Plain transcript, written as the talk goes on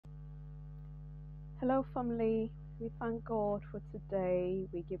Hello, family. We thank God for today.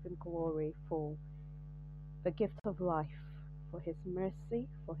 We give Him glory for the gift of life, for His mercy,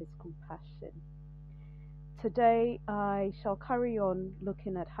 for His compassion. Today, I shall carry on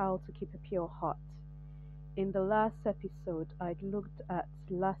looking at how to keep a pure heart. In the last episode, I looked at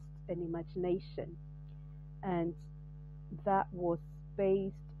lust and imagination, and that was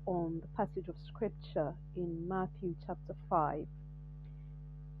based on the passage of scripture in Matthew chapter 5,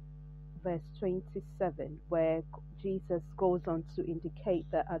 verse 27, where Jesus goes on to indicate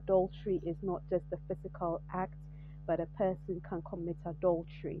that adultery is not just a physical act, but a person can commit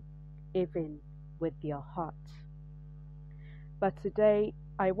adultery even with their heart. But today,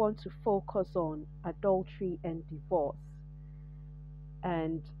 I want to focus on adultery and divorce.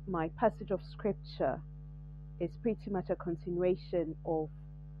 And my passage of scripture is pretty much a continuation of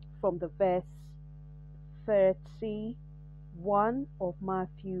from the verse 31 of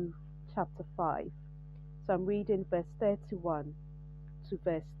Matthew chapter 5. So I'm reading verse 31 to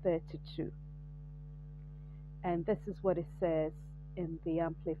verse 32. And this is what it says in the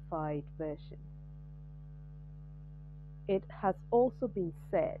Amplified Version. It has also been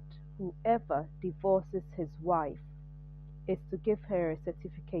said, whoever divorces his wife is to give her a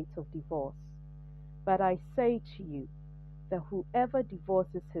certificate of divorce. But I say to you that whoever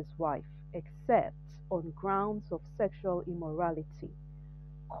divorces his wife, except on grounds of sexual immorality,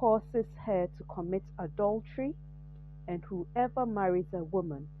 causes her to commit adultery, and whoever marries a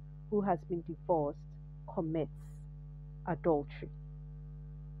woman who has been divorced commits adultery.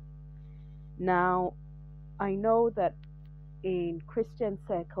 Now, I know that in Christian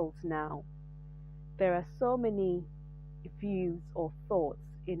circles now, there are so many views or thoughts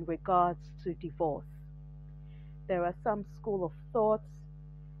in regards to divorce. There are some school of thoughts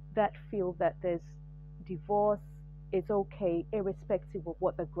that feel that there's divorce is okay irrespective of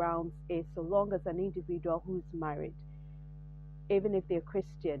what the grounds is, so long as an individual who's married, even if they're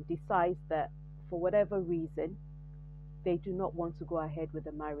Christian, decides that for whatever reason they do not want to go ahead with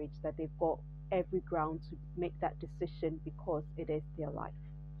the marriage, that they've got every ground to make that decision because it is their life.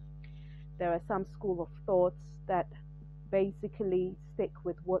 There are some school of thoughts that basically stick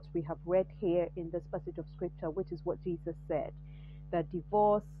with what we have read here in this passage of scripture, which is what Jesus said, that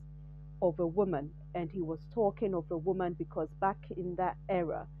divorce of a woman, and he was talking of a woman because back in that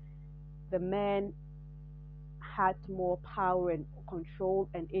era, the men had more power and control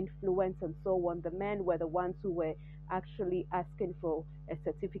and influence and so on. The men were the ones who were actually asking for a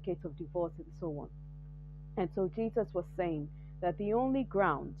certificate of divorce and so on. And so Jesus was saying that the only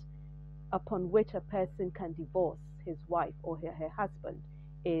ground upon which a person can divorce his wife or her husband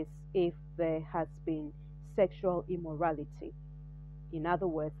is if there has been sexual immorality. In other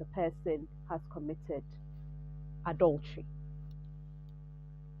words, a person has committed adultery.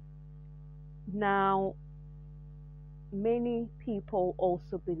 Now, many people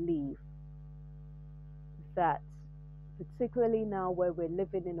also believe that, particularly now where we're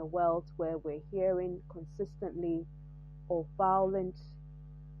living in a world where we're hearing consistently of violent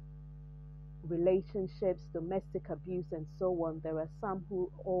relationships, domestic abuse, and so on, there are some who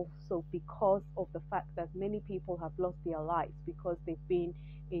also, because of the fact that many people have lost their lives because they've been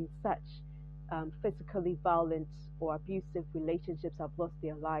in such physically violent or abusive relationships, have lost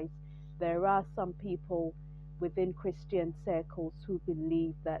their lives. There are some people within Christian circles who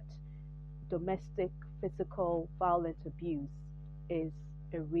believe that domestic physical violent abuse is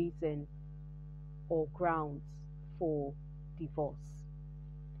a reason or grounds for divorce.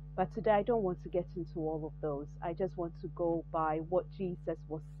 But today I don't want to get into all of those. I just want to go by what Jesus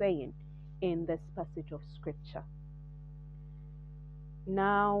was saying in this passage of scripture.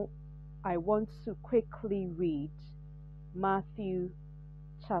 Now, I want to quickly read Matthew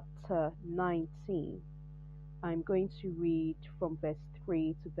chapter 19. I'm going to read from verse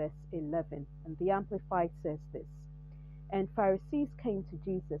 3 to verse 11. And the Amplified says this: And Pharisees came to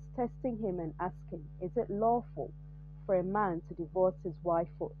Jesus, testing him and asking, is it lawful for a man to divorce his wife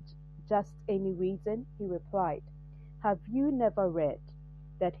for just any reason? He replied, have you never read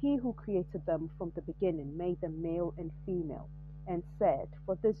that he who created them from the beginning made them male and female, and said,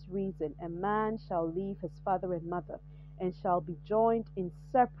 for this reason a man shall leave his father and mother, and shall be joined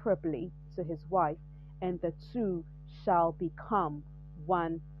inseparably to his wife, and the two shall become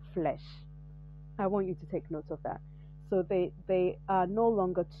one flesh. I want you to take note of that. So they are no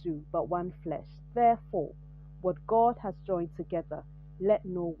longer two, but one flesh. Therefore, what God has joined together, let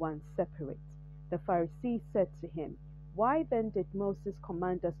no one separate. The Pharisees said to him, why then did Moses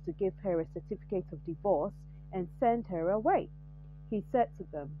command us to give her a certificate of divorce and send her away? He said to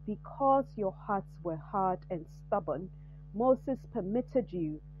them, because your hearts were hard and stubborn, Moses permitted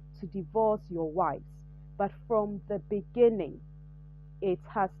you to divorce your wives, but from the beginning, it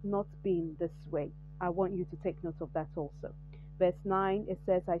has not been this way. I want you to take note of that also. Verse 9, it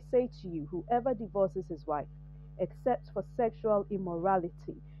says, I say to you, whoever divorces his wife, except for sexual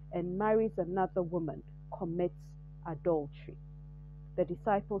immorality, and marries another woman, commits adultery. The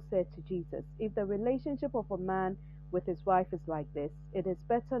disciples said to Jesus, if the relationship of a man with his wife is like this, it is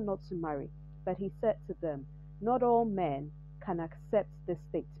better not to marry. But he said to them, not all men can accept this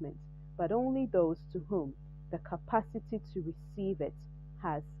statement, but only those to whom the capacity to receive it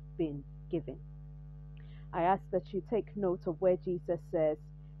has been given. I ask that you take note of where Jesus says,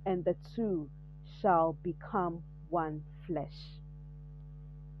 and the two shall become one flesh.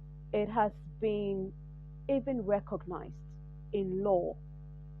 It has been even recognized in law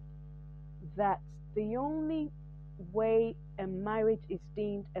that the only way a marriage is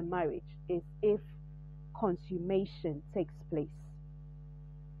deemed a marriage is if consummation takes place,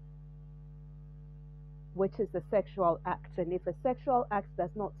 which is the sexual act. And if a sexual act does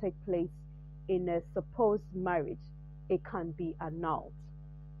not take place in a supposed marriage, it can be annulled.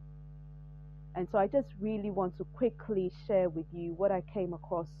 And so I just really want to quickly share with you what I came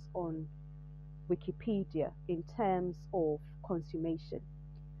across on Wikipedia in terms of consummation.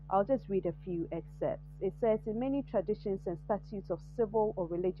 I'll just read a few excerpts. It says, in many traditions and statutes of civil or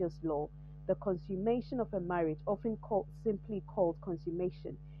religious law, the consummation of a marriage, often simply called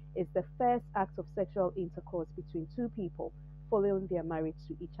consummation, is the first act of sexual intercourse between two people following their marriage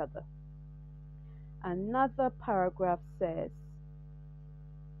to each other. Another paragraph says,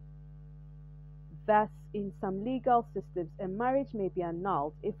 thus, in some legal systems, a marriage may be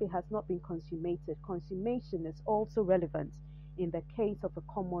annulled if it has not been consummated. Consummation is also relevant in the case of a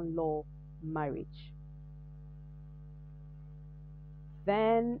common law marriage.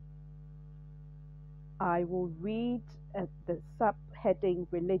 Then I will read the subheading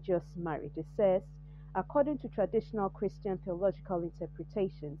religious marriage. It says, according to traditional Christian theological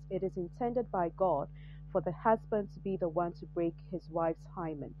interpretations, it is intended by God for the husband to be the one to break his wife's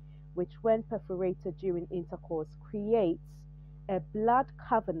hymen, which when perforated during intercourse creates a blood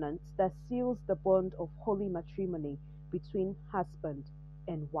covenant that seals the bond of holy matrimony between husband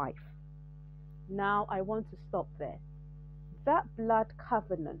and wife. Now I want to stop there. That blood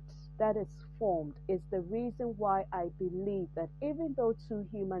covenant that is formed is the reason why I believe that even though two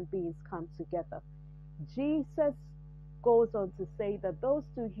human beings come together, Jesus goes on to say that those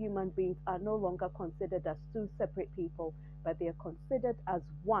two human beings are no longer considered as two separate people, but they are considered as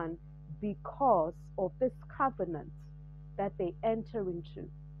one because of this covenant that they enter into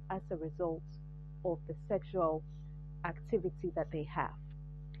as a result of the sexual activity that they have.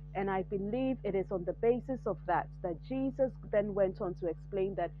 And I believe it is on the basis of that Jesus then went on to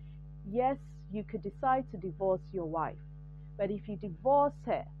explain that yes, you could decide to divorce your wife, but if you divorce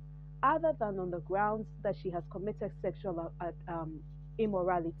her other than on the grounds that she has committed sexual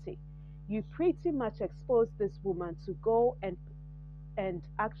immorality, you pretty much expose this woman to go and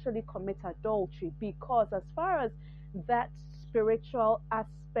actually commit adultery, because as far as that spiritual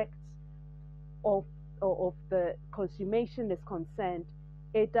aspect of the consummation is concerned,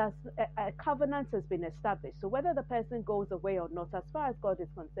 it does a covenant has been established. So whether the person goes away or not, as far as God is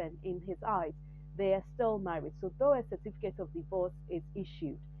concerned, in his eyes, they are still married. So though a certificate of divorce is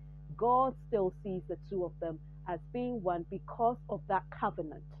issued, God still sees the two of them as being one because of that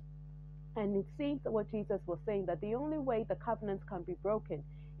covenant. And it seems that what Jesus was saying, that the only way the covenant can be broken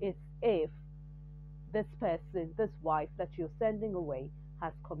is if this person, this wife that you're sending away,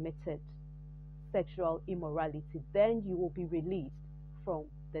 has committed sexual immorality. Then you will be released from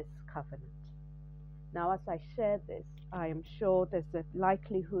this covenant. Now, as I share this, I am sure there's a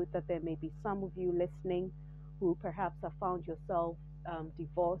likelihood that there may be some of you listening who perhaps have found yourself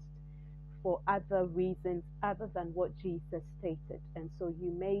divorced for other reasons other than what Jesus stated. And so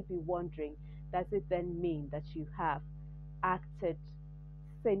you may be wondering, does it then mean that you have acted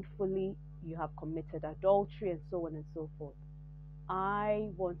sinfully, you have committed adultery, and so on and so forth? I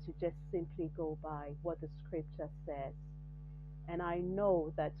want to just simply go by what the scripture says. And I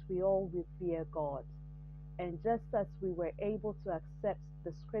know that we all revere God. And just as we were able to accept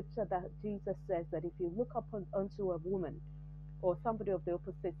the scripture that Jesus says that if you look unto a woman or somebody of the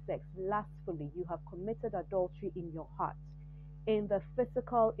opposite sex lustfully, you have committed adultery in your heart. In the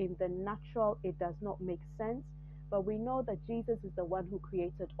physical, in the natural, it does not make sense. But we know that Jesus is the one who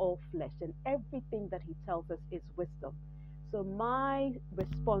created all flesh, and everything that he tells us is wisdom. So my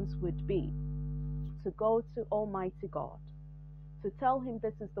response would be to go to Almighty God, to tell him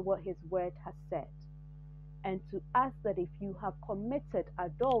this is what his word has said, and to ask that if you have committed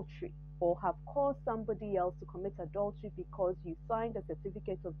adultery, or have caused somebody else to commit adultery because you signed a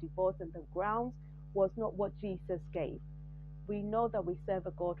certificate of divorce and the grounds was not what Jesus gave. We know that we serve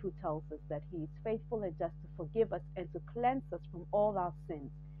a God who tells us that He is faithful and just to forgive us and to cleanse us from all our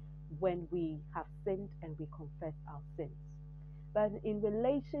sins when we have sinned and we confess our sins. But in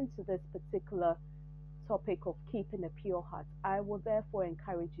relation to this particular topic of keeping a pure heart, I will therefore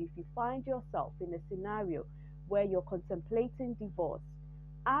encourage you, if you find yourself in a scenario where you're contemplating divorce,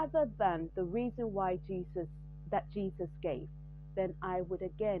 other than the reason why Jesus gave, then I would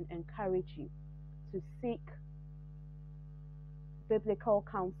again encourage you to seek biblical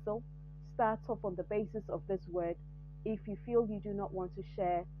counsel. Start off on the basis of this word. If you feel you do not want to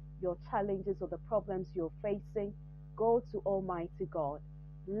share your challenges or the problems you're facing, go to Almighty God.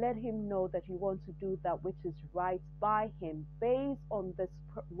 Let Him know that you want to do that which is right by Him based on this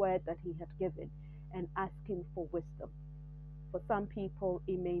word that He had given, and ask Him for wisdom. For some people,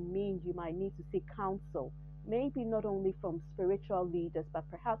 it may mean you might need to seek counsel, maybe not only from spiritual leaders, but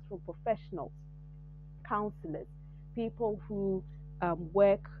perhaps from professionals, counselors, people who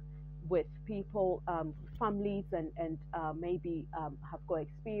work with people, families, and maybe have got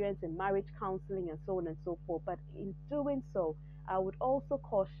experience in marriage counseling and so on and so forth. But in doing so, I would also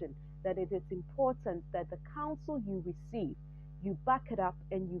caution that it is important that the counsel you receive, you back it up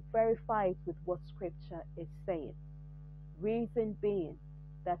and you verify it with what Scripture is saying. Reason being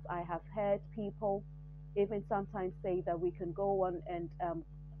that I have heard people even sometimes say that we can go on and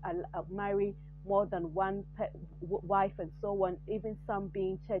marry more than one wife and so on, even some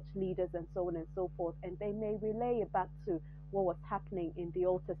being church leaders and so on and so forth, and they may relay it back to what was happening in the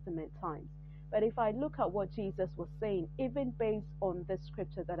Old Testament times. But if I look at what Jesus was saying, even based on the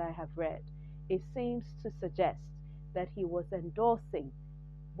scripture that I have read, it seems to suggest that He was endorsing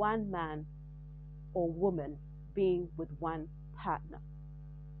one man or woman being with one partner.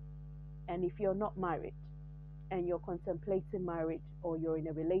 And if you're not married and you're contemplating marriage, or you're in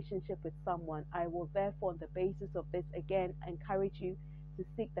a relationship with someone, I will therefore, on the basis of this, again encourage you to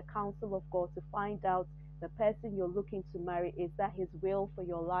seek the counsel of God to find out the person you're looking to marry, is that His will for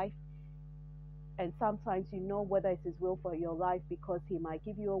your life? And sometimes you know whether it's His will for your life because He might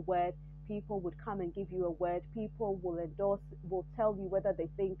give you a word. People would come and give you a word. People will endorse, will tell you whether they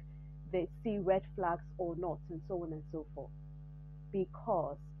think they see red flags or not, and so on and so forth.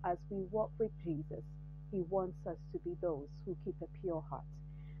 Because as we walk with Jesus, He wants us to be those who keep a pure heart.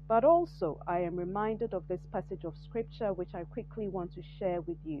 But also, I am reminded of this passage of scripture which I quickly want to share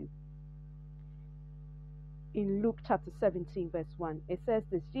with you. In Luke chapter 17 verse 1, it says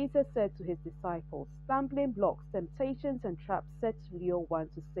this: Jesus said to His disciples, "Stumbling blocks, temptations and traps set to lure one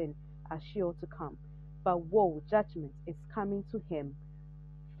to sin are sure to come. But woe, judgment is coming to him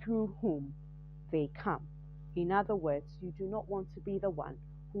through whom they come." In other words, you do not want to be the one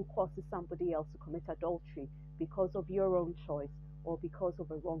who causes somebody else to commit adultery because of your own choice or because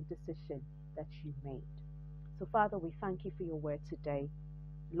of a wrong decision that you made. So Father, we thank You for Your word today.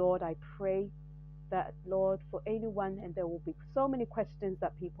 Lord, I pray that, Lord, for anyone, and there will be so many questions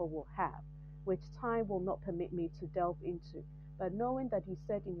that people will have, which time will not permit me to delve into, but knowing that You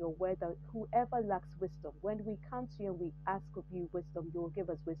said in Your word that whoever lacks wisdom, when we come to You and we ask of You wisdom, You will give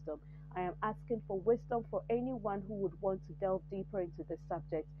us wisdom. I am asking for wisdom for anyone who would want to delve deeper into this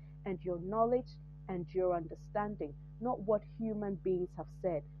subject, and Your knowledge and Your understanding, not what human beings have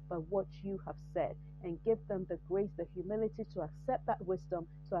said, but what You have said, and give them the grace, the humility to accept that wisdom,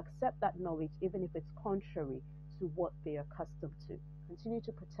 to accept that knowledge, even if it's contrary to what they are accustomed to. Continue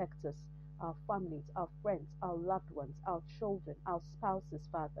to protect us, our families, our friends, our loved ones, our children, our spouses,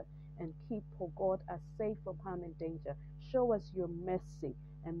 Father, and keep, oh God, us safe from harm and danger. Show us Your mercy,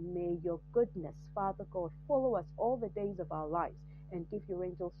 and may Your goodness, Father God, follow us all the days of our lives, and give Your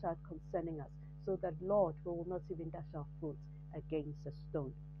angels charge concerning us, so that, Lord, we will not even dash our foot against a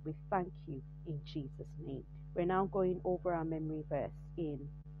stone. We thank You in Jesus' name. We're now going over our memory verse in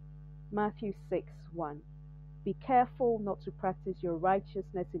Matthew 6:1. Be careful not to practice your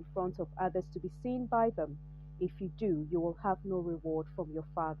righteousness in front of others to be seen by them. If you do, you will have no reward from your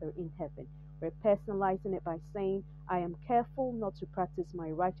Father in heaven. We're personalizing it by saying, I am careful not to practice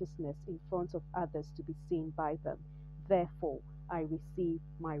my righteousness in front of others to be seen by them. Therefore, I receive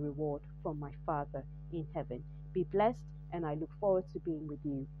my reward from my Father in heaven. Be blessed, and I look forward to being with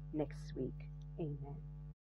you next week. Amen.